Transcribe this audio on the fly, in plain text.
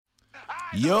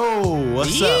Yo,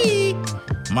 what's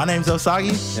up? My name's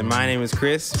Osagi. And my name is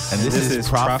Chris. And this is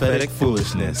Prophetic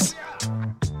Foolishness.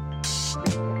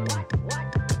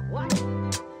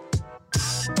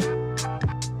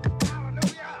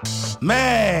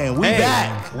 Man, we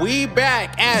back. We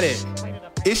back at it.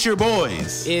 It's your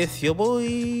boys. It's your boy.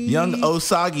 Young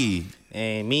Osagi.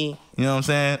 And me. You know what I'm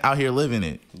saying? Out here living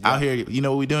it. Yeah. Out here, you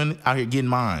know what we doing? Out here getting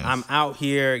mines. I'm out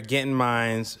here getting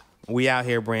mines. We out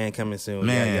here, brand coming soon.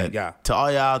 Man, Yeah. To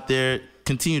all y'all out there,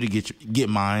 continue to get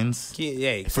mines.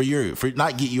 Yeah. For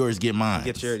not get yours, get mines.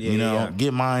 Get your,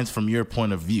 get mines from your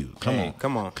point of view.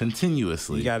 Come on.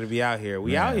 Continuously. You got to be out here.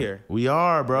 We out here. We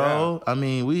are, bro. Yeah. I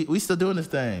mean, we still doing this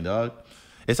thing, dog.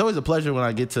 It's always a pleasure when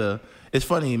I get to. It's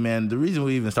funny, man. The reason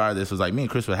we even started this was like me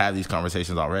and Chris would have these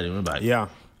conversations already. We're like, yeah.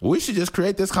 We should just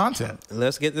create this content.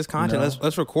 Let's get this content.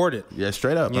 Let's record it. Yeah,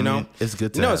 straight up. I mean, it's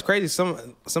good to. It's crazy.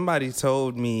 Somebody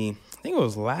told me, I think it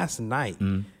was last night.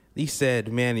 He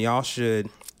said, "Man, y'all should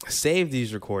save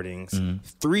these recordings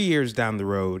 3 years down the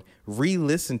road,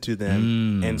 re-listen to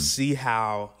them, and see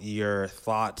how your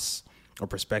thoughts or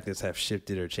perspectives have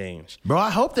shifted or changed." Bro, I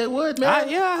hope they would, man.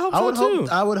 I hope so too.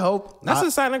 I would hope. That's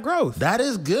a sign of growth. That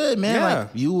is good, man. Yeah. Like,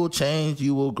 you will change,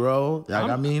 you will grow.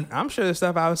 I'm sure the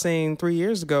stuff I was saying 3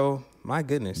 years ago, my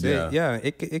goodness.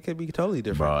 It could be totally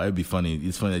different. Bro, it'd be funny.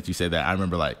 It's funny that you say that. I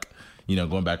remember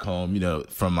going back home,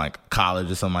 from like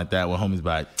college or something like that, when homies be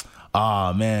like,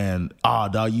 "Oh man,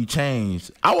 dog, you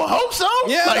changed." I would hope so.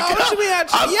 Yeah,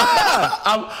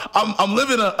 I'm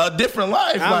living a different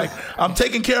life. I'm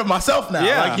taking care of myself now.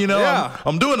 Yeah,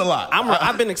 I'm doing a lot.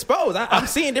 I've been exposed. I'm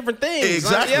seeing different things.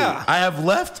 Exactly. I have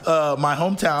left my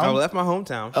hometown. I left my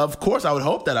hometown. Of course, I would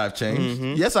hope that I've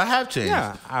changed. Yes, I have changed.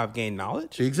 Yeah, I've gained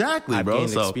knowledge. Exactly, bro. I've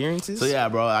gained experiences. So yeah,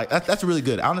 bro, that's really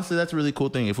good. Honestly, that's a really cool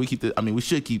thing. If we keep this, we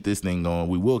should keep this thing going.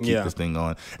 We will keep this thing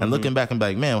going. And looking back and be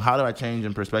like, man, how do I change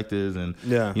in perspective? And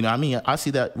I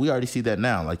see that. We already see that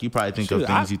now. Like, you probably think of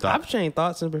things you thought. I've changed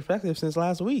thoughts and perspectives since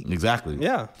last week. Exactly.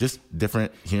 Yeah. Just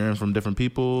different, hearing from different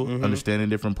people, understanding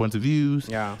different points of views.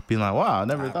 Yeah. Being like, wow, I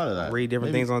never thought of that. Read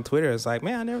different things on Twitter. It's like,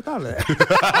 man, I never thought of that.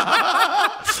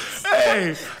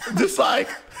 Hey, just like,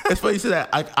 it's funny you say that.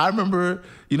 I remember,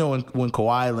 when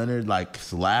Kawhi Leonard,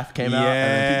 his laugh came out, and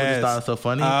then people just thought it was so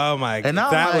funny. Oh my God,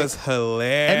 that was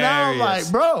hilarious. And now I'm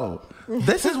like, bro,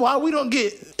 this is why we don't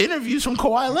get interviews from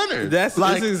Kawhi Leonard. That's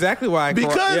exactly why.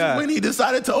 Because when he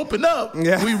decided to open up,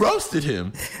 we roasted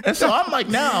him. And so I'm like,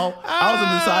 now, I was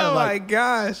on the side of my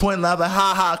gosh, pointing out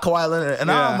ha, Kawhi Leonard. And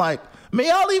now I'm like, man,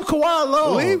 y'all leave Kawhi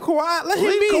alone. Leave Kawhi. Let him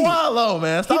be. Leave Kawhi alone,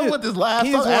 man. Stop with this laugh.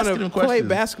 Stop asking him questions. Play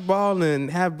basketball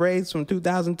and have braids from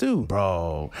 2002.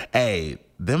 Bro, hey,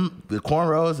 the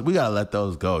cornrows, we gotta let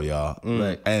those go, y'all.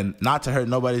 And not to hurt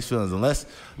nobody's feelings, unless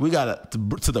we gotta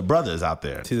to the brothers out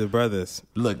there. To the brothers,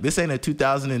 look, this ain't a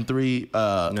 2003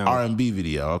 R&B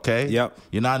video, okay? Yep.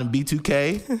 You're not in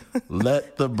B2K.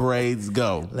 Let the braids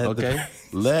go, okay?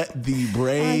 Let the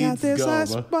braids I got this go.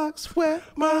 Icebox where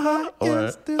my heart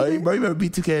is bro, you remember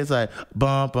B2K? It's like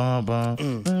bum bum bum.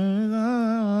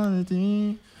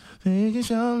 You can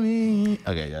show me.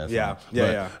 Okay, yeah.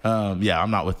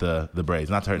 I'm not with the braids.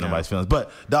 Not to hurt nobody's feelings,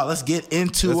 but dog, let's get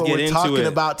into what we're talking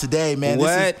about today, man.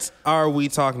 What are we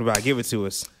talking about? Give it to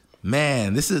us,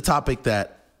 man. This is a topic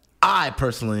that I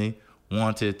personally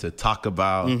wanted to talk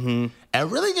about and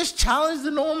really just challenge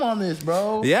the norm on this,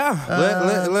 bro. Yeah,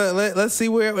 let's see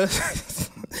where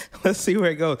let's see where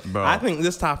it goes. Bro. I think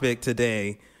this topic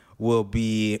today will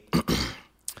be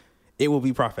it will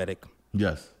be prophetic.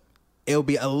 Yes. It'll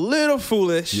be a little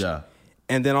foolish. Yeah.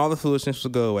 And then all the foolishness will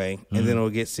go away. And then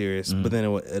it'll get serious. But then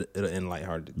it'll end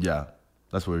lighthearted. Yeah.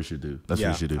 That's what we should do. That's what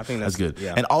we should do. I think that's good.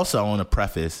 Yeah. And also, I want to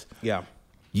preface. Yeah.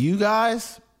 You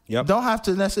guys don't have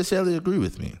to necessarily agree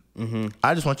with me.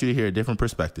 I just want you to hear a different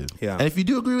perspective. Yeah. And if you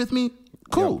do agree with me,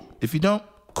 cool. Yep. If you don't,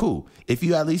 cool. If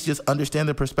you at least just understand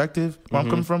the perspective where I'm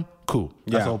coming from, cool.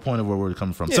 That's the whole point of where we're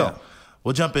coming from. Yeah. So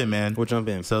we'll jump in, man.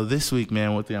 So this week,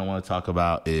 man, one thing I want to talk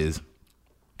about is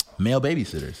male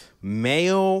babysitters.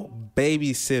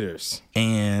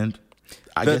 And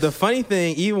the funny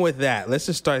thing, even with that, let's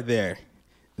just start there.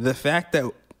 The fact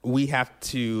that we have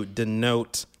to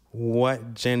denote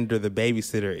what gender the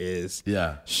babysitter is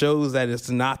shows that it's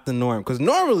not the norm. Because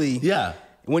normally,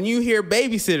 when you hear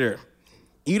babysitter,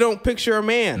 you don't picture a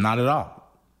man. Not at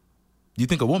all. You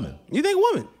think a woman.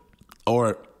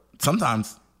 Or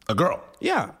sometimes a girl.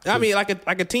 Yeah, I mean, like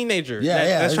a teenager.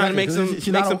 That's trying to make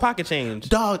some pocket change,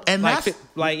 dog. And Let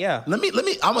me.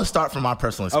 I'm gonna start from my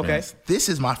personal experience. Okay. This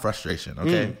is my frustration.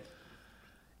 Okay,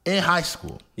 in high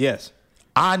school, yes,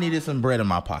 I needed some bread in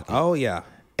my pocket. Oh yeah,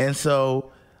 and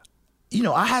so,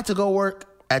 I had to go work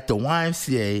at the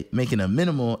YMCA making a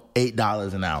minimal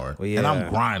 $8 an hour, and I'm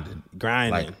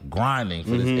grinding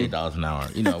for this $8 an hour.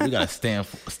 You know, we gotta stand.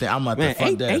 I'm at the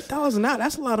front desk. $8 an hour.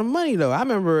 That's a lot of money, though. I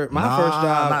remember my first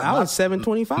job. I was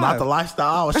 $7.25. Not the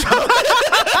lifestyle I was trying to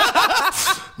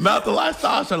live. Not the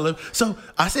lifestyle I was trying to live. So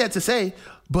I said to say,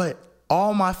 but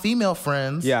all my female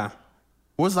friends,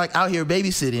 was like out here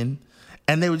babysitting.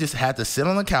 And they would just have to sit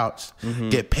on the couch,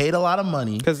 get paid a lot of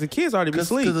money. Because the kids already be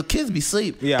asleep. Because the kids be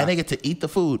asleep. Yeah. And they get to eat the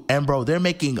food. And, bro, they're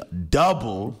making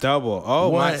double.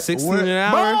 Oh, my 16 an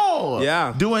hour? Bro.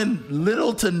 Yeah. Doing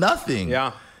little to nothing.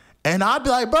 Yeah. And I'd be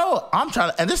like, bro, I'm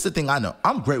trying to. And this is the thing I know.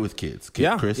 I'm great with kids,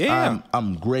 Chris. Yeah.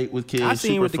 I'm great with kids. I've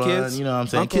seen with the kids. You know what I'm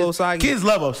saying? Uncle Osagi. Kids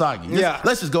love Osagi.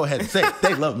 Let's just go ahead and say it.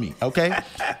 They love me, okay?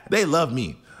 They love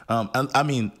me. I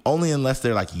mean, only unless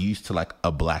they're like used to like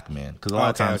a black man, because a lot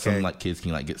of times some like kids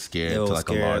can like get scared to like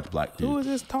a large black dude. Who is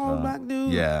this tall black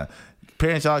dude? Yeah,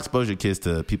 parents, y'all expose your kids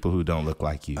to people who don't look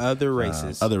like you. Other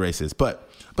races, but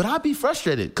I'd be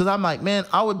frustrated because I'm like, man,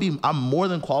 I'm more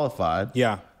than qualified.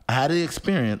 Yeah, I had the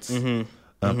experience. I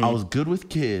was good with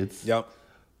kids. Yep,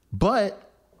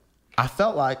 but I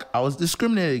felt like I was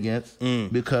discriminated against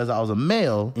because I was a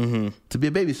male to be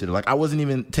a babysitter. Like I wasn't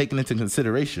even taken into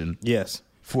consideration. Yes.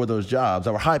 For those jobs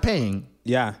that were high paying,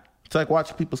 to like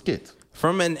watch people's kids.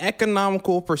 From an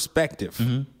economical perspective,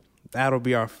 that'll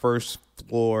be our first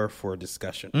floor for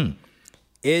discussion.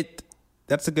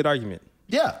 That's a good argument.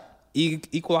 Yeah,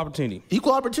 equal opportunity,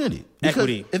 because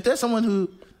equity. If there's someone who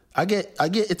I get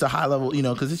it's a high level, you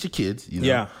know, because it's your kids, you know.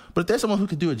 Yeah. But if there's someone who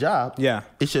could do a job,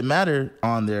 it should matter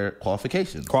on their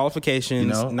qualifications. You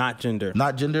know? Not gender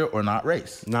or not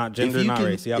race. Not gender, not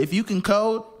race. Yep. If you can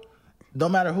code. No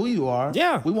matter who you are,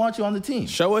 we want you on the team.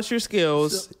 Show us your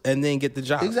skills and then get the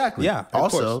job. Exactly. Yeah.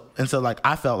 Also, and so like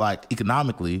I felt like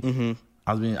economically,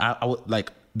 I would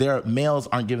like their males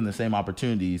aren't given the same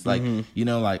opportunities. Like you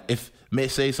know, like if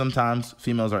say sometimes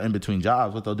females are in between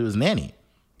jobs, what they'll do is nanny.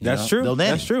 That's true. They'll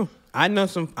nanny. That's true. I know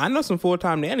some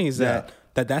full-time nannies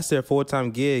that's their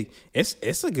full-time gig. It's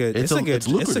a good. It's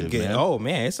lucrative, man. Oh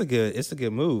man, it's a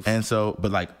good move. And so,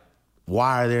 but like,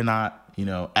 why are there not? You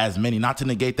know, as many, not to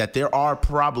negate that there are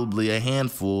probably a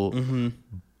handful,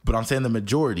 but I'm saying the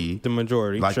majority.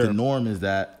 Like the norm is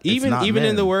that even men.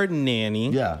 in the word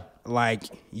nanny, like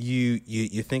you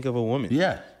think of a woman.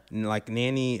 Yeah. Like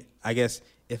nanny, I guess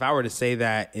if I were to say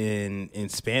that in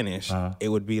Spanish, it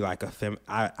would be like a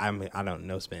I don't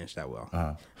know Spanish that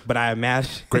well. But I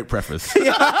imagine great preface.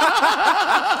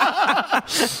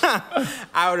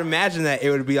 I would imagine that it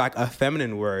would be like a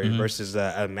feminine word versus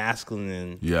a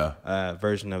masculine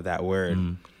version of that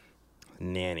word.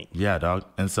 Nanny. Yeah, dog.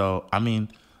 And so I mean,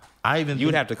 you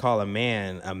would have to call a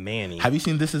man a manny. Have you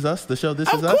seen This Is Us? The show This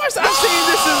Is Us? Of course I've seen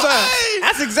This Is Us.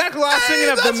 That's exactly what I was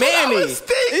thinking of, the manny.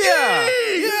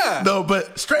 Yeah. No,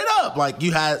 but straight up, like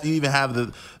you even have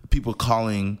the people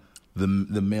calling the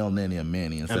male nanny a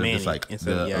manny instead of just like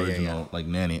the original like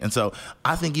nanny. And so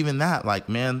I think even that, like,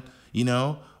 man, you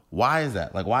know, why is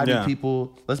that? Like, why do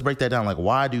people? Let's break that down. Like,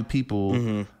 why do people?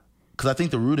 Because I think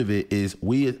the root of it is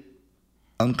we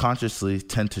unconsciously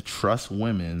tend to trust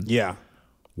women.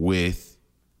 With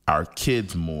our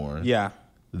kids more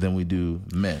than we do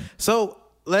men. So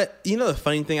the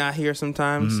funny thing I hear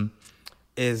sometimes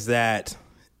is that,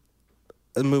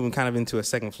 moving kind of into a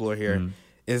second floor here,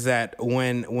 is that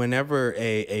whenever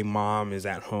a mom is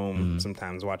at home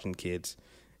sometimes watching kids,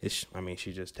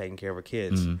 she's just taking care of her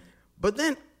kids. But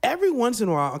then every once in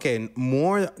a while,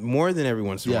 more than every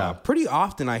once in a while, pretty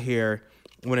often I hear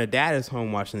when a dad is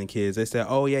home watching the kids, they say,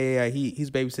 "Oh he's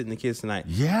babysitting the kids tonight."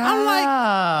 Yeah, I'm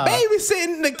like,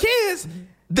 babysitting the kids.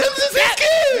 Them is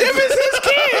his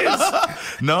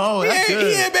kids. No, he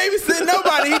ain't babysitting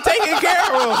nobody. He's taking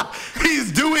care of them.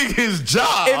 He's doing his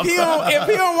job. If he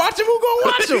don't watch him, who gonna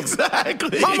watch him?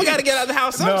 Exactly. Mama got to get out of the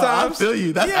house sometimes. No, I feel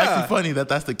you. That's actually funny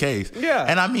that's the case. Yeah.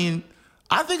 And I mean,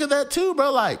 I think of that too,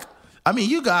 bro. Like, I mean,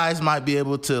 you guys might be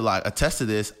able to like attest to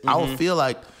this. I would feel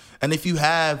like. And if you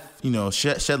have, you know,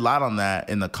 shed light on that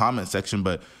in the comment section,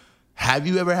 but have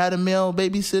you ever had a male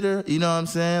babysitter? You know what I'm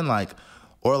saying? Like,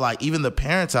 or like even the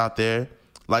parents out there,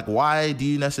 like, why do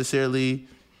you necessarily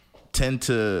tend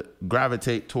to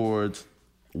gravitate towards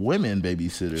women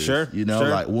babysitters? Sure. You know,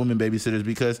 like women babysitters,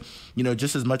 because, you know,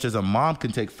 just as much as a mom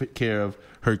can take care of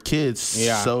her kids,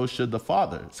 so should the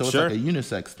father. So it's like a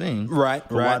unisex thing. Right.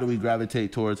 But why do we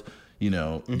gravitate towards, you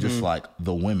know, just like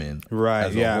the women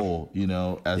as a whole, you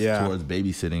know, towards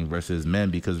babysitting versus men?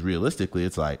 Because realistically,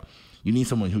 it's like you need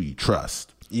someone who you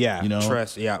trust. Yeah, you know,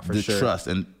 trust. Yeah, for sure. Trust.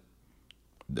 And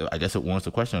I guess it warrants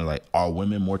the question, like, are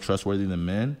women more trustworthy than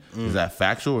men? Is that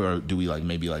factual, or do we like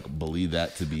maybe like believe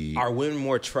that to be? Are women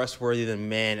more trustworthy than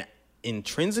men?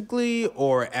 intrinsically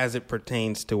or as it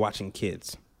pertains to watching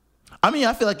kids? I mean,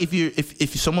 I feel like if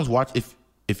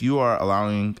you are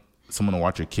allowing someone to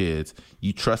watch your kids,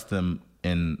 you trust them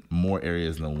in more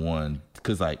areas than one,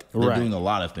 because like they're doing a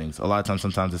lot of things. A lot of times,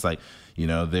 sometimes it's like, you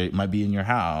know, they might be in your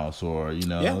house, or you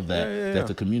know they have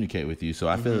to communicate with you. So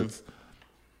I feel it's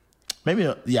maybe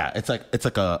it's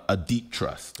like a deep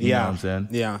trust. You know what I'm saying?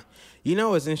 Yeah. You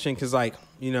know, it's interesting because like,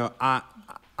 you know,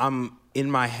 I'm in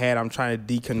my head, I'm trying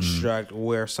to deconstruct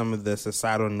where some of the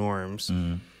societal norms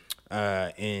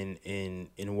in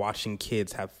watching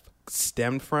kids have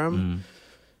stemmed from.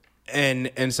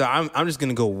 And so I'm just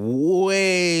gonna go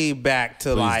way back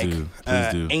to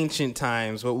ancient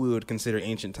times, what we would consider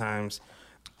ancient times.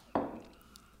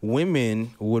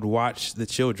 Women would watch the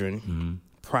children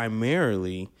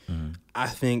primarily, I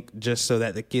think, just so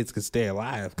that the kids could stay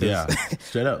alive.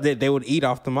 Straight up, they would eat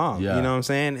off the mom. You know what I'm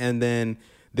saying? And then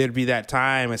there'd be that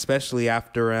time, especially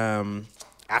after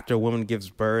a woman gives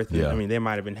birth. I mean, they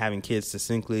might have been having kids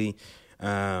succinctly.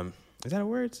 Is that a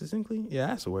word, succinctly? Yeah,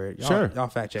 that's a word. Y'all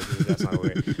fact check me if that's not a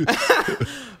word.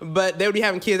 But they would be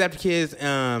having kids after kids,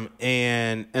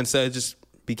 and so it just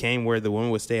became where the woman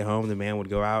would stay at home, the man would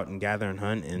go out and gather and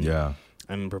hunt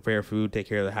and prepare food, take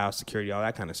care of the house, security, all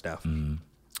that kind of stuff.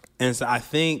 And so I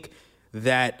think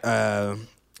that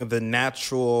the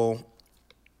natural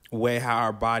way how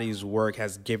our bodies work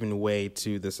has given way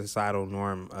to the societal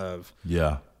norm of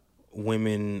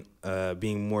women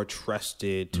being more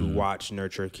trusted to watch,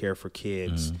 nurture, care for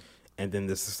kids, and then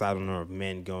the societal norm of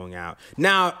men going out.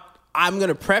 Now, I'm going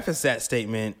to preface that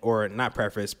statement, or not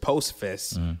preface,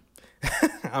 postface.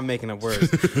 I'm making up words.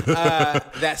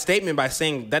 That statement by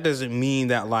saying that doesn't mean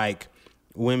that like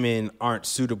women aren't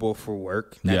suitable for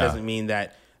work. That doesn't mean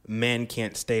that men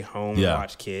can't stay home and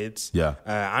watch kids.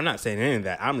 I'm not saying any of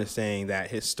that. I'm just saying that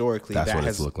historically that's what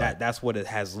it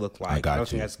has looked like. I don't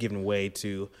think that's given way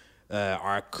to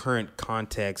our current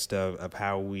context of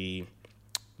how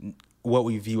what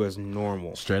we view as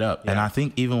normal. Straight up. And I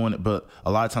think even but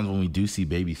a lot of times when we do see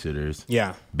babysitters,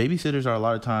 babysitters are a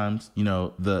lot of times, you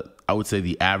know, I would say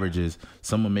the average is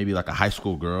someone maybe like a high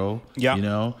school girl, you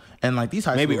know, and like these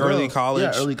high school girls,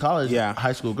 early college,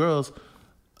 high school girls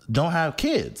don't have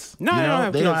kids. No, you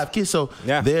know? They don't have kids. So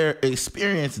their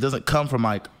experience doesn't come from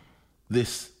like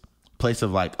this place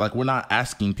of like we're not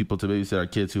asking people to babysit our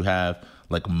kids who have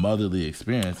like motherly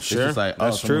experience. It's just like,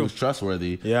 someone who's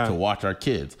trustworthy to watch our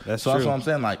kids. That's what I'm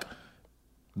saying. Like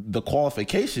the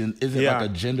qualification isn't like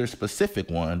a gender specific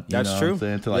one. You know what I'm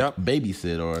saying? To like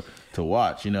babysit or to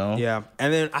watch, you know? Yeah.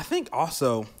 And then I think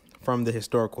also from the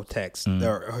historical text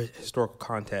or historical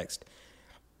context,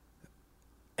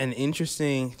 an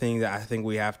interesting thing that I think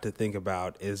we have to think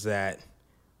about is that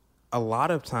a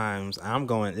lot of times,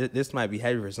 this might be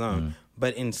heavy for some,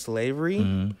 but in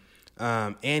slavery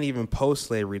and even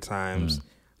post-slavery times,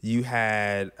 you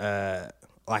had they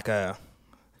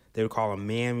would call them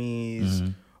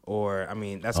mammies, or I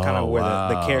mean, that's kind of where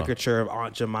the caricature of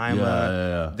Aunt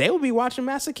Jemima. They would be watching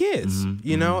massive kids,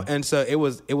 you know, and so it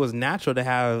was natural to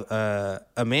have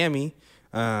a mammy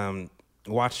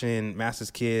watching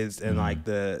massive kids and like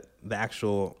the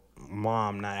actual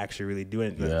mom not actually really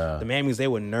doing it. The mammies, they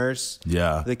would nurse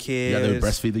the kids. They would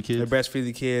breastfeed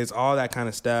the kids. All that kind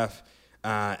of stuff.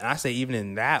 And I say even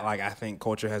in that, like I think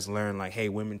culture has learned like, hey,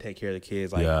 women take care of the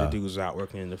kids, like the dudes out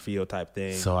working in the field type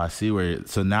thing. So I see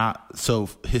so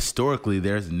historically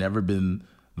there's never been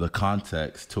the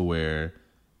context to where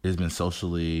it's been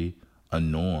socially a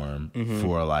norm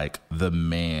for like the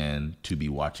man to be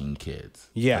watching kids.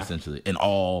 Essentially. In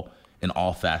all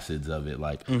facets of it,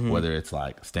 like whether it's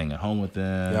like staying at home with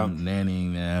them,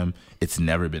 nannying them, it's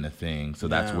never been a thing. So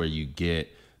that's where you get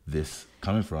this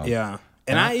coming from.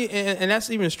 And that's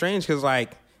even strange because,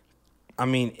 like, I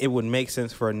mean, it would make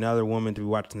sense for another woman to be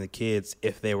watching the kids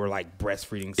if they were like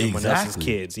breastfeeding someone else's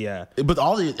kids. But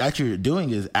all they actually are doing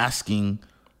is asking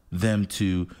them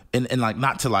to, and like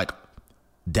not to like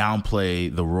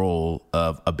downplay the role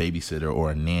of a babysitter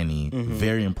or a nanny.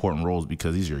 Very important roles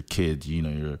because these are your kids. You know,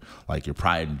 you're like your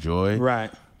pride and joy.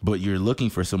 Right. But you're looking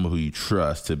for someone who you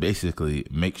trust to basically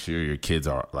make sure your kids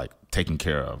are like taken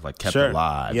care of, like kept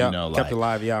alive, you know, like kept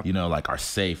alive, you know, like are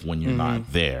safe when you're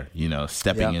not there, you know,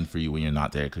 stepping in for you when you're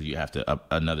not there because you have to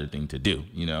another thing to do,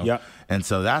 you know. And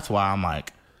so that's why I'm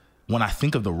like, when I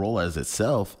think of the role as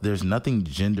itself, there's nothing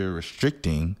gender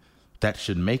restricting that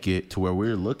should make it to where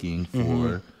we're looking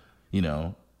for, you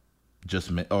know, just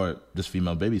female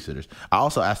babysitters. I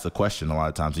also ask the question a lot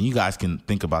of times, and you guys can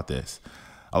think about this.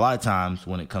 A lot of times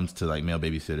when it comes to like male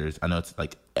babysitters, I know it's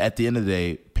like at the end of the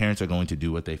day, parents are going to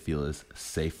do what they feel is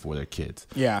safe for their kids.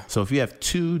 So if you have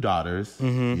two daughters,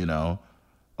 you know,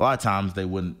 a lot of times they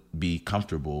wouldn't be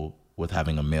comfortable with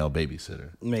having a male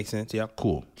babysitter. Makes sense. Yeah.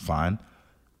 Cool. Fine.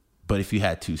 But if you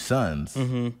had 2 sons,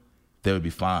 they would be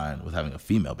fine with having a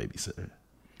female babysitter.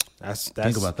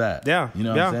 Think about that. Yeah. You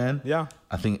know what I'm saying? Yeah.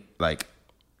 I think like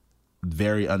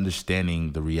very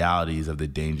understanding the realities of the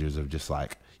dangers of just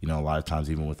like, you know, a lot of times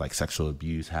even with like sexual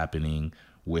abuse happening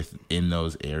within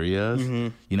those areas,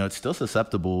 you know, it's still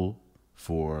susceptible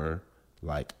for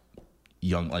like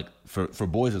young, like for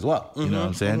boys as well. You know what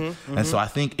I'm saying? And so I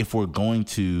think if we're going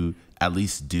to at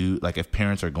least do, like if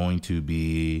parents are going to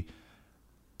be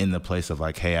in the place of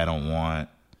like, hey, I don't want,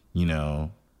 you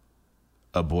know,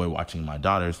 a boy watching my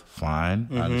daughters, fine.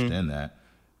 I understand that.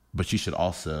 But you should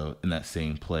also, in that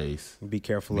same place, be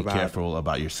careful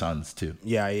about your sons too.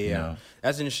 Yeah. You know?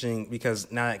 That's interesting because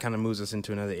now that kind of moves us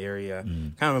into another area,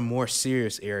 kind of a more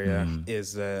serious area,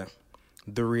 is the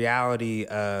reality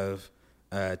of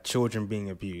children being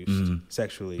abused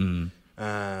sexually,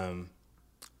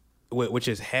 which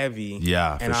is heavy.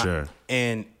 Yeah, for sure.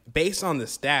 And based on the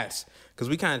stats, because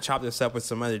we kind of chopped this up with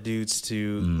some other dudes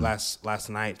last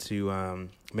night to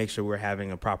make sure we're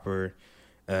having a proper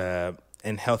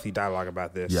and healthy dialogue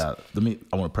about this. Yeah,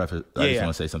 I want to preface. I just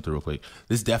want to say something real quick.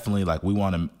 This definitely, like, we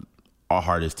want to. Our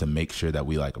heart is to make sure that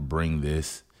we like bring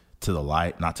this to the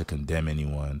light, not to condemn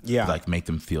anyone. Yeah, like make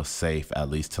them feel safe, at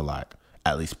least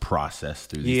process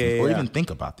through these things, or even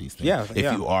think about these things. Yeah,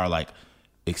 if you are like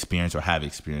experienced or have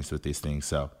experience with these things.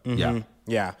 So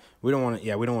yeah, we don't want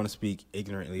to speak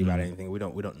ignorantly about anything. We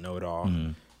don't know it all.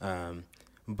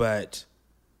 But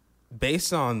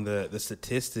based on the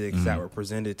statistics that were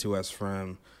presented to us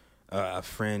from a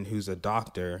friend who's a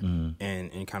doctor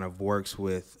and kind of works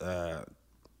with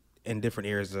in different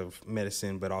areas of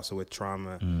medicine, but also with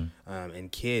trauma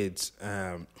and kids,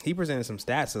 he presented some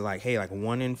stats of like, hey, like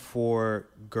 1 in 4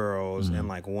 girls and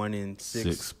like 1 in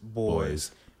 6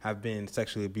 boys have been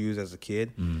sexually abused as a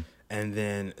kid. And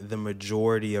then the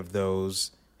majority of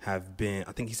those have been,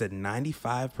 I think he said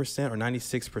 95% or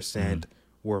 96%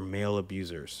 were male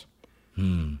abusers.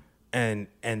 And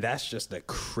that's just a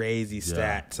crazy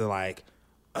stat to like,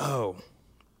 oh,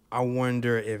 I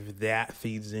wonder if that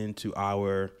feeds into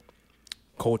our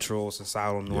cultural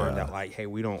societal norm that like, hey,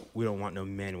 we don't want no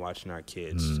men watching our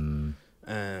kids.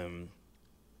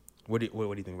 What do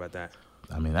you think about that?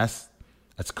 I mean, that's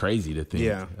crazy to think.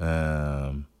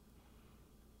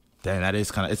 Dang, that is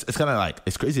kind of it's kind of like,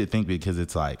 it's crazy to think because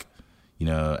it's like, you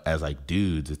know, as like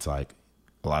dudes, it's like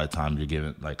a lot of times you're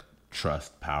given like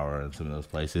trust, power in some of those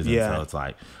places, and so it's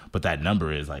like, but that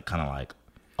number is like kind of like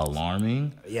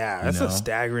alarming. Yeah, that's a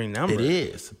staggering number. It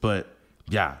is, but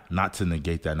yeah, not to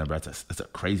negate that number. It's a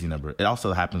crazy number. It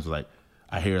also happens with like,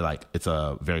 I hear like it's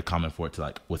a very common for it to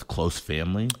like with close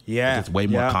family. Yeah, like it's way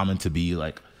more common to be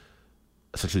like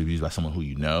sexually abused by someone who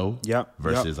you know.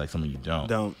 Versus like someone you don't.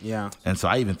 And so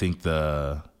I even think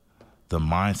the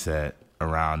mindset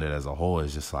around it as a whole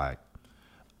is just like,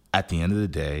 at the end of the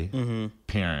day,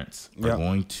 parents are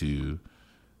going to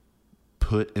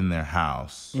put in their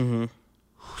house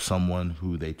someone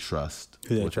who they trust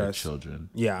with their children.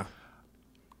 Yeah.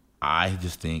 I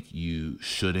just think you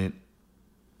shouldn't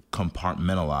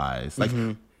compartmentalize like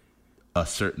a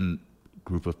certain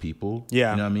group of people.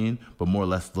 Yeah. You know what I mean? But more or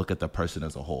less look at the person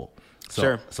as a whole.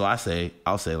 So I'll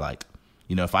say like,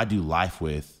 you know, if I do life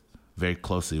very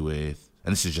closely with,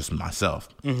 and this is just myself,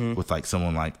 with like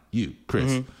someone like you,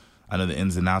 Chris. I know the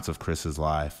ins and outs of Chris's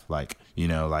life. Like, you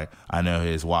know, like I know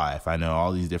his wife. I know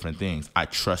all these different things. I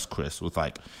trust Chris with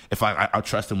like, if I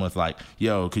trust him with like,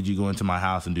 yo, could you go into my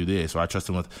house and do this? Or I trust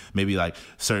him with maybe like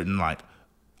certain like,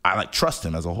 I like trust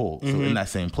him as a whole. So in that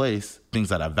same place, things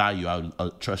that I value,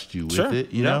 I'll trust you with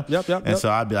it, you know? And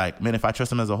so I'd be like, man, if I trust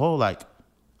him as a whole, like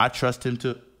I trust him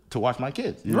to watch my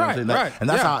kids. You know what I'm saying? Right. And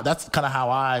that's kind of how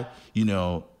I, you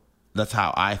know, that's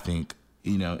how I think,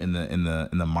 you know, in the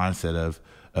mindset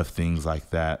of things like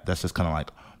that. That's just kind of like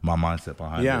my mindset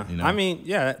behind it. You know? I mean,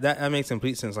 that makes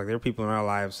complete sense. Like there are people in our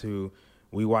lives who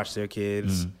we watch their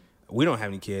kids. We don't have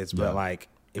any kids, but like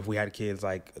if we had kids,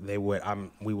 like they would,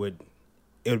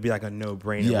 it would be like a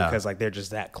no-brainer because like they're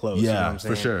just that close. Yeah, you know what I'm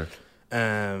saying? For sure.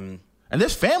 And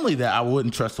there's family that I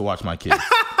wouldn't trust to watch my kids.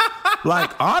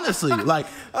 Like, honestly, like,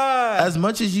 as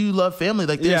much as you love family,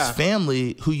 like, there's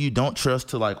family who you don't trust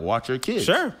to, like, watch your kids.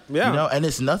 Sure, yeah. You know, and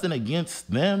it's nothing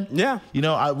against them. Yeah. You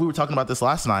know, we were talking about this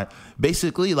last night.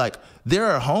 Basically, like, there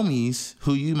are homies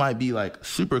who you might be, like,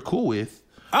 super cool with.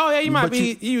 Oh, yeah, you might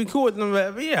be even cool with them,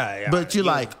 but yeah. But you're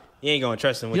like... You ain't gonna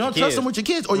trust them with your kids. You don't trust them with your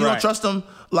kids, or you don't trust them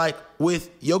like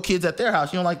with your kids at their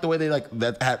house. You don't like the way they like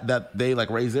that they like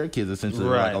raise their kids essentially,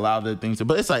 like allow their things to.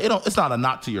 But it's like it's not a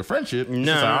knock to your friendship.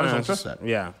 No, I just don't trust that.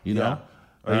 Yeah, you know.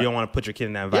 Or you don't want to put your kid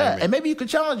in that environment. Yeah, and maybe you could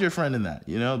challenge your friend in that,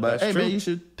 but that's hey, true. Man, you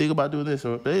should think about doing this.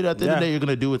 Or at the end of the day, you're going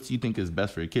to do what you think is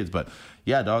best for your kids. But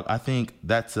yeah, dog, I think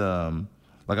that's,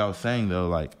 like I was saying, though,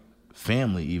 like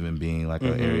family even being like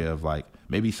an area of like,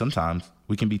 maybe sometimes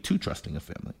we can be too trusting of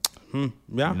family.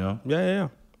 Yeah.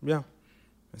 Yeah.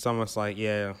 It's almost like,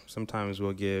 sometimes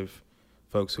we'll give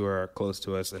folks who are close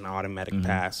to us an automatic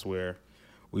pass where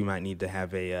we might need to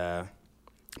have a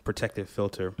protective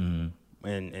filter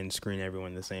and screen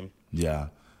everyone the same. Yeah.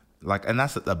 Like, and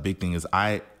that's a big thing is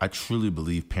I truly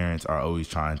believe parents are always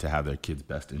trying to have their kids'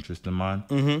 best interest in mind.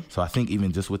 So I think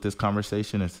even just with this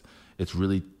conversation, it's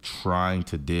really trying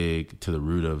to dig to the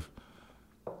root of,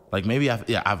 like, maybe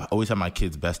I've always had my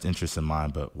kids' best interest in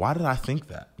mind, but why did I think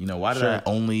that? Why did I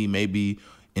only maybe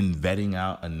in vetting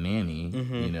out a nanny,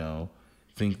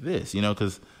 think this?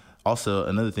 Because also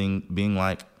another thing being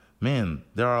like, man,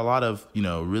 there are a lot of,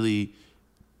 really,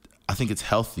 I think it's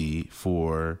healthy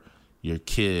for your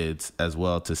kids as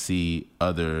well to see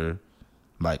other,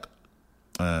 like,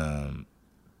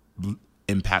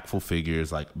 impactful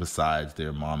figures, like, besides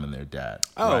their mom and their dad.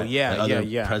 Oh, right? Yeah, like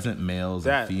other present males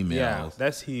and females.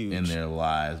 That's huge. In their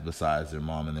lives besides their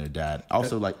mom and their dad.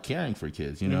 Also, like, caring for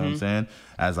kids, you know what I'm saying?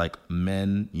 As, like,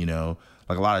 men,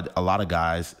 like a lot of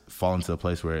guys fall into a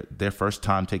place where their first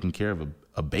time taking care of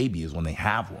a baby is when they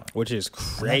have one, which is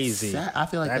crazy. I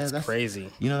feel like that's crazy.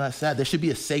 That's sad. There should be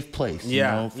a safe place, for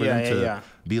them to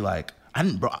be like,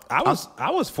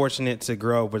 I was fortunate to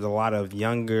grow up with a lot of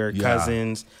younger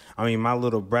cousins. I mean, my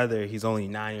little brother, he's only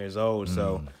 9 years old,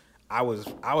 so I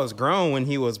was grown when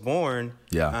he was born.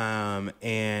 Yeah.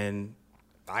 And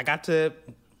I got to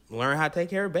learn how to take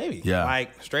care of baby. Yeah.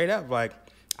 Like, straight up, like,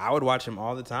 I would watch him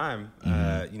all the time.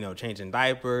 Changing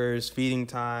diapers, feeding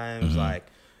times, like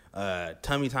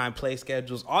tummy time, play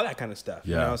schedules, all that kind of stuff.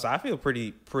 Yeah. So I feel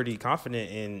pretty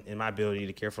confident in my ability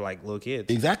to care for like little kids.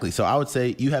 Exactly. So I would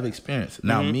say you have experience.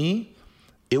 Now me,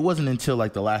 it wasn't until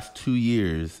like the last 2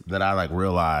 years that I like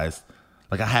realized,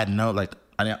 like I had I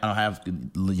don't have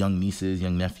young nieces,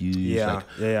 young nephews.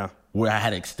 Where I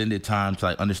had extended time to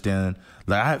like understand.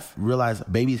 Like I realized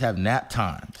babies have nap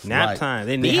times.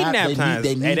 They need nap times.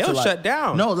 They don't shut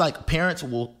down. No, like parents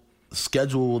will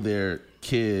schedule their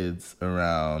kids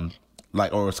around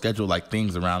or schedule like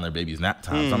things around their baby's nap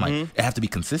time. So I'm like, it has to be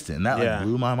consistent. And that like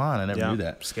blew my mind. I never knew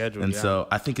that. Schedule. And so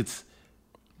I think it's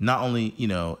not only,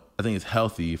 I think it's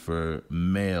healthy for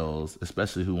males,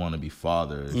 especially who want to be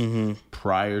fathers,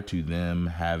 prior to them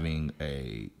having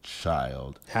a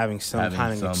child. Having some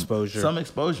kind of exposure. Some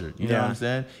exposure. You know what I'm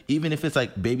saying? Even if it's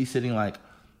like babysitting like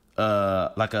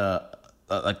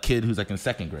a kid who's like in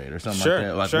second grade or something like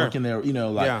that, like working their,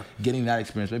 getting that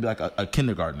experience, maybe like a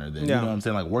kindergartner then, you know what I'm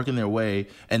saying? Like working their way.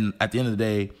 And at the end of the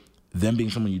day, them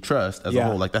being someone you trust as a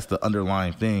whole, like that's the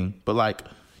underlying thing. But like,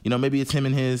 maybe it's him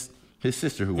and his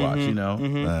sister who watch,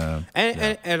 And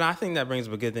I think that brings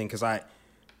up a good thing because I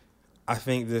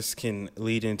think this can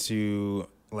lead into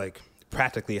like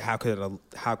practically how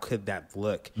could that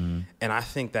look? And I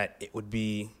think that it would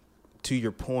be, to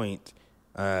your point,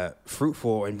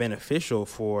 fruitful and beneficial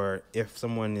for if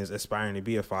someone is aspiring to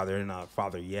be a father and not a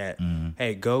father yet.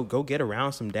 Hey, go get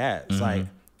around some dads. Like,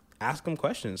 ask them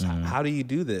questions. How do you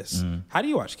do this? How do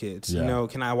you watch kids?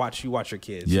 Can I watch you watch your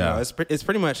kids? It's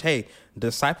pretty much, hey,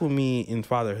 disciple me in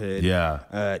fatherhood.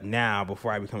 Now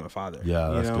before I become a father.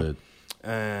 That's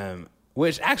good.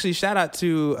 Which actually, shout out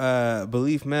to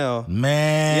Belief Mel,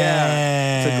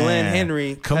 man. To Glenn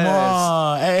Henry. Come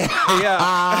on, hey,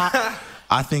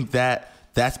 I think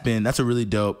that's a really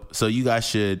dope. So you guys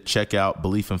should check out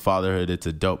Belief in Fatherhood. It's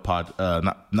a dope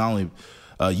not only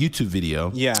a YouTube video.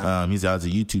 He's out as a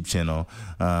YouTube channel,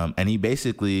 and he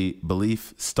basically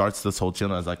Belief starts this whole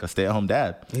channel as like a stay-at-home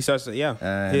dad. He starts,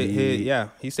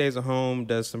 he stays at home,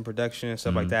 does some production and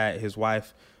stuff like that. His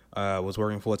wife was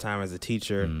working full time as a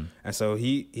teacher, and so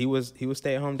he was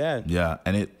stay-at-home dad. Yeah,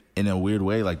 and it in a weird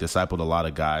way like discipled a lot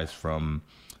of guys from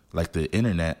like the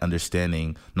internet,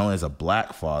 understanding not only as a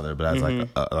black father, but as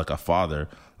like a father,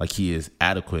 like he is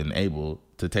adequate and able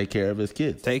to take care of his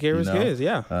kids.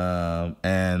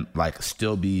 And like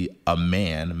still be a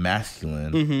man,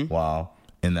 masculine, while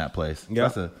in that place.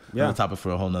 That's a topic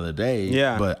for a whole nother day.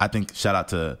 But I think shout out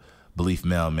to Belief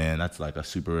Mel, man. That's like a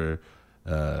super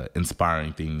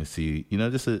inspiring thing to see.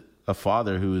 Just a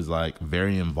father who is like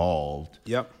very involved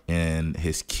in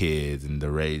his kids and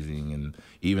the raising and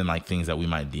even like things that we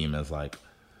might deem as like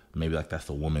maybe like that's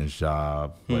the woman's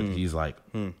job, but he's like,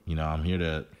 I'm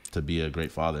here to be a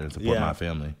great father and support my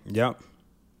family.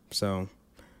 So,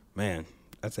 man,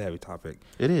 that's a heavy topic.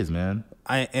 It is, man.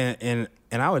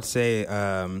 I would say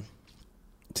to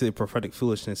the Prophetic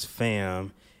Foolishness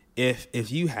fam,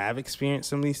 if you have experienced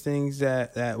some of these things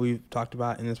that we've talked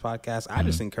about in this podcast, I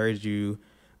just encourage you,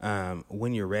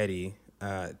 when you're ready,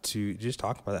 to just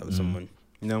talk about that with someone,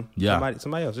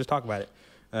 somebody else, just talk about it.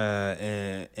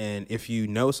 And if you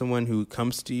know someone who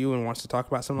comes to you and wants to talk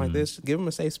about something like this, give them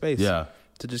a safe space. Yeah.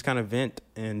 To just kind of vent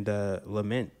and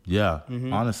lament. Yeah,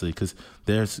 honestly, because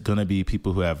there's going to be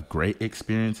people who have great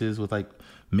experiences with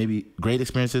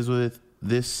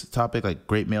this topic, like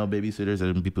great male babysitters. There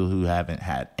are people who haven't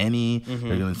had any.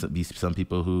 There are going to be some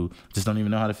people who just don't even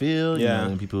know how to feel. Yeah.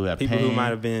 And people who have people pain. who might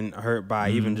have been hurt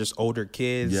by even just older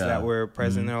kids that were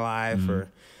present in their life or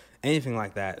anything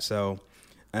like that. So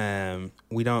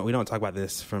we don't talk about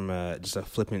this from just a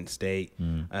flippant state.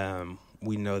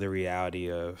 We know the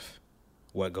reality of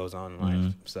what goes on in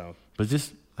life. So, but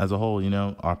just as a whole,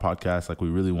 our podcast, like we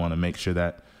really want to make sure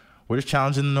that we're just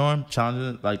challenging the norm,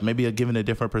 like maybe giving a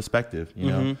different perspective,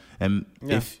 know. And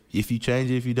if you change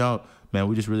it, if you don't, man,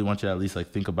 we just really want you to at least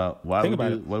like think about what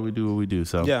we do.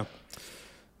 So yeah,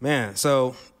 man.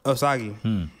 So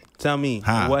Osagie, tell me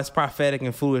what's prophetic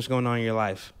and foolish going on in your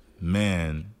life,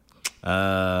 man.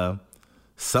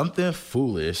 Something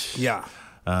foolish. Yeah.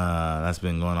 That's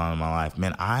been going on in my life,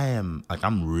 man.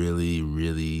 I'm really,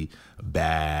 really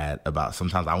bad about,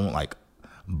 sometimes I won't like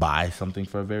buy something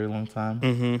for a very long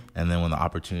time. And then when the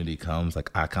opportunity comes,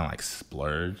 like I kind of like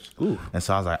splurge. Ooh. And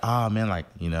so I was like, oh man, like,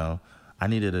 I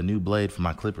needed a new blade for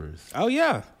my clippers. Oh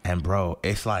yeah. And bro,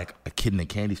 it's like a kid in a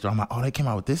candy store. I'm like, oh, they came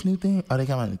out with this new thing? Oh, they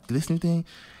came out with this new thing?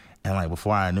 And like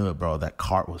before I knew it, bro, that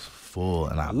cart was full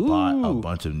and I bought a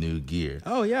bunch of new gear.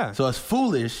 Oh yeah. So it's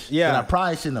foolish. Yeah. And I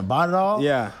probably shouldn't have bought it all.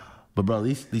 Yeah. But bro,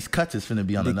 these cuts is finna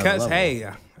be on another level. Hey,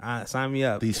 sign me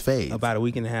up. These fades. About a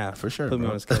week and a half. For sure. Put me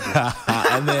on the schedule.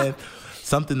 And then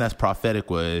something that's prophetic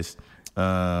was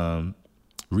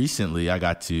recently I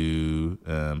got to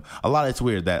it's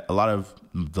weird that a lot of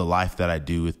the life that I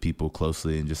do with people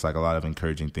closely and just like a lot of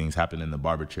encouraging things happen in the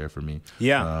barber chair for me.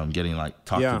 Yeah. Getting like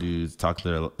talk to dudes,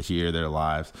 hear their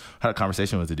lives. I had a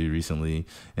conversation with a dude recently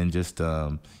and just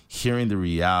hearing the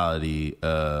reality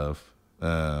of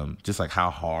just like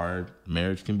how hard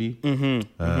marriage can be.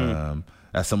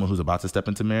 As someone who's about to step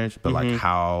into marriage, but like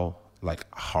how like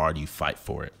hard you fight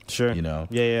for it. Sure.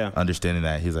 Yeah. Understanding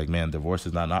that he's like, man, divorce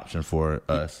is not an option for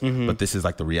us, but this is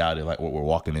like the reality of like what we're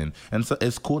walking in. And so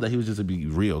it's cool that he was just to be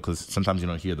real, because sometimes you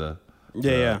don't hear the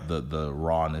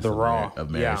rawness of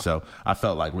marriage. Yeah. So I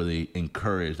felt like really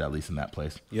encouraged, at least in that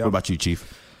place. Yep. What about you,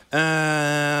 Chief?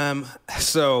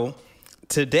 So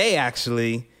today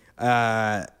actually,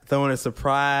 throwing a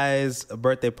surprise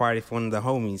birthday party for one of the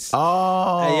homies.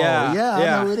 Oh, yeah.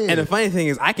 I know it is. And the funny thing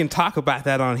is, I can talk about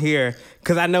that on here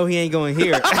because I know he ain't going to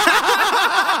hear it.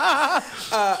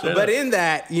 But in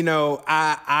that,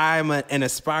 I'm an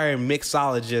aspiring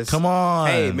mixologist. Come on.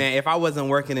 Hey, man, if I wasn't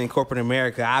working in corporate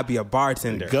America, I'd be a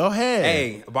bartender. Go ahead.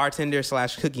 Hey, a bartender /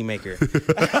 cookie maker.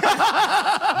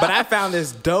 But I found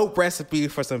this dope recipe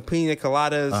for some pina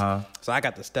coladas. So I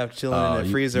got the stuff chilling in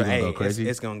the freezer. Hey,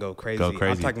 it's going to go crazy.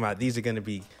 I'm talking about these are going to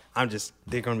be,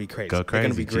 they're going to be crazy. They're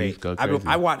going to be great.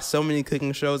 I watch so many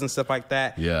cooking shows and stuff like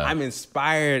that. Yeah. I'm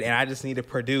inspired and I just need to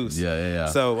produce. Yeah.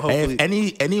 So hopefully.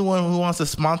 Hey, anyone who wants to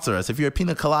sponsor us, if you're a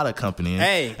pina colada company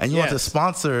and you want to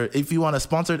sponsor, if you want a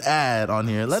sponsored ad on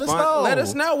here, let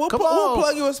us know. We'll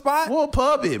plug you a spot. We'll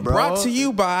pub it, bro. Brought to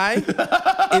you by,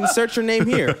 insert your name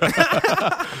here.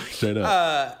 Straight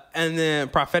up. And then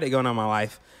prophetic going on in my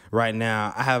life. Right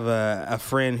now, I have a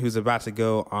friend who's about to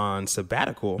go on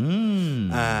sabbatical.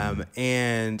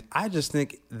 And I just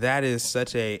think that is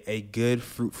such a good,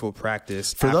 fruitful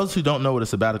practice. For those who don't know what a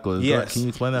sabbatical is, can you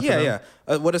explain that for them?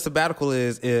 Yeah. What a sabbatical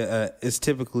is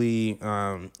typically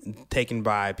taken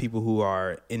by people who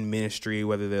are in ministry,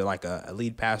 whether they're like a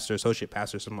lead pastor, associate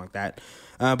pastor, something like that.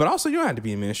 But also, you don't have to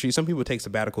be in ministry. Some people take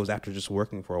sabbaticals after just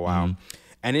working for a while.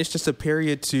 And it's just a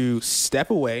period to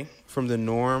step away from the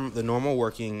normal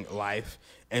working life,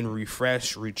 and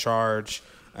refresh, recharge,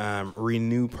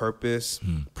 renew purpose,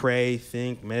 pray,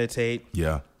 think, meditate.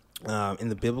 Yeah. In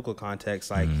the biblical context,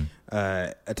 like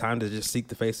a time to just seek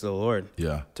the face of the Lord.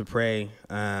 Yeah. To pray,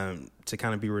 to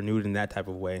kind of be renewed in that type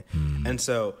of way. And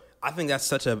so I think that's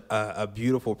such a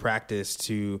beautiful practice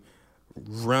to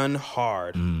run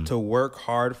hard, to work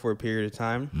hard for a period of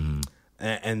time.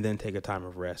 And then take a time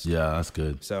of rest. Yeah, that's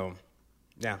good. So,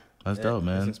 yeah. That's dope,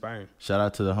 man. It's inspiring. Shout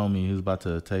out to the homie who's about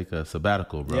to take a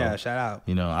sabbatical, bro. Yeah, shout out.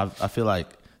 I feel like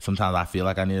sometimes I feel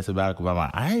like I need a sabbatical, but I'm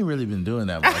like, I ain't really been doing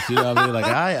that much. You know what I mean? Like,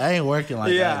 I ain't working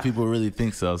like that. People really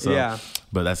think so. Yeah.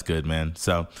 But that's good, man.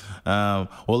 So, well,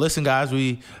 listen, guys,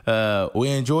 we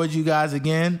enjoyed you guys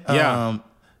again. Yeah.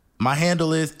 My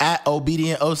handle is at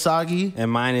Obedient Osagi. And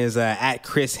mine is at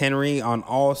Chris Henry on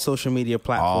all social media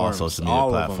platforms. All social media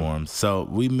platforms. So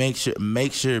we make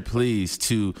sure, please,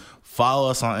 to follow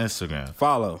us on Instagram.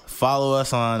 Follow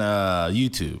us on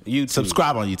YouTube.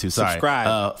 Subscribe on YouTube. Sorry.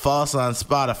 Follow us on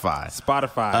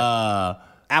Spotify.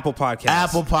 Apple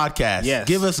Podcasts. Yes.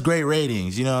 Give us great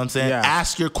ratings. You know what I'm saying? Yeah.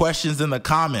 Ask your questions in the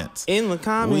comments.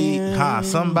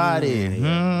 Somebody.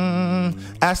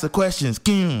 Ask the questions.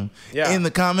 In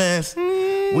the comments.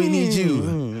 We need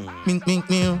you.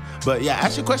 But yeah,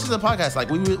 ask your questions in the podcast. Like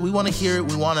we want to hear it.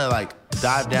 We want to like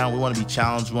dive down. We want to be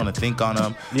challenged. We want to think on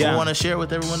them. Yeah. We want to share it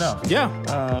with everyone else. Yeah.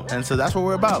 And so that's what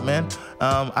we're about, man.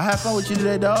 I had fun with you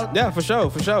today, dog. Yeah, for sure.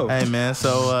 Hey, man.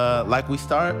 So like we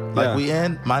start, like we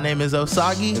end. My name is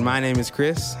Osagi. And my name is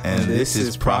Chris. And this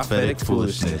is Prophetic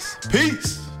Foolishness.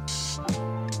 Peace.